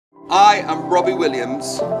I am Robbie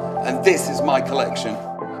Williams, and this is my collection.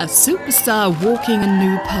 A superstar walking a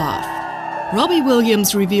new path. Robbie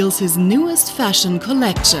Williams reveals his newest fashion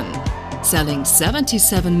collection. Selling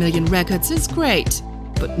 77 million records is great,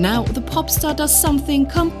 but now the pop star does something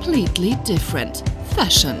completely different: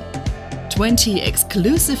 fashion. 20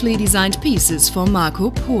 exclusively designed pieces for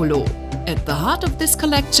Marco Polo. At the heart of this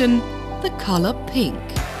collection, the color pink.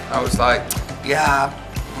 I was like, yeah,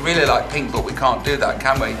 really like pink, but we can't do that,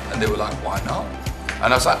 can we? And they were like, why not?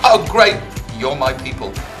 And I was like, oh great, you're my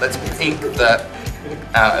people. Let's pink the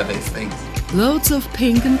out of these things. Loads of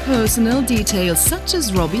pink and personal details, such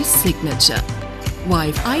as Robbie's signature.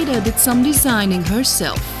 Wife Ida did some designing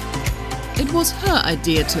herself. It was her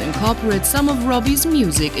idea to incorporate some of Robbie's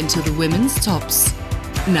music into the women's tops.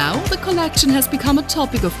 Now the collection has become a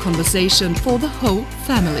topic of conversation for the whole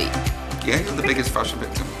family. Yeah, you're the biggest fashion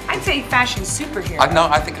victim. I'd say fashion superhero.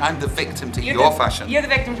 I think I'm the victim to your fashion. You're the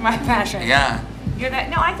victim to my fashion. Yeah. You're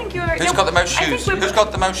that. No, I think you're. Who's got the most shoes? Who's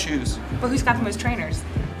got the most shoes? But who's got the most trainers?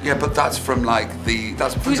 Yeah, but that's from like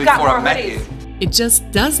that's from Who's before got more I met hoodies? you. It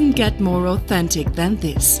just doesn't get more authentic than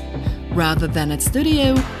this. Rather than at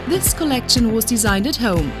studio, this collection was designed at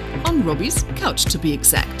home, on Robbie's couch to be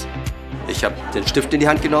exact. Ich habe den Stift in die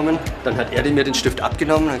Hand genommen, dann hat er mir den Stift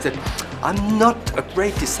abgenommen und gesagt, I'm not a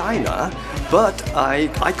great designer, but I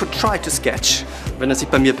could try to sketch. Wenn er sich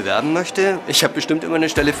bei mir bewerben möchte, ich habe bestimmt immer eine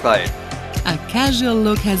Stelle frei. A casual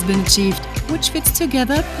look has been achieved, which fits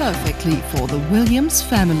together perfectly for the Williams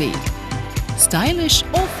family. Stylish,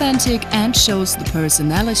 authentic, and shows the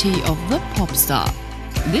personality of the pop star.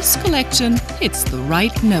 This collection hits the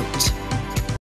right note.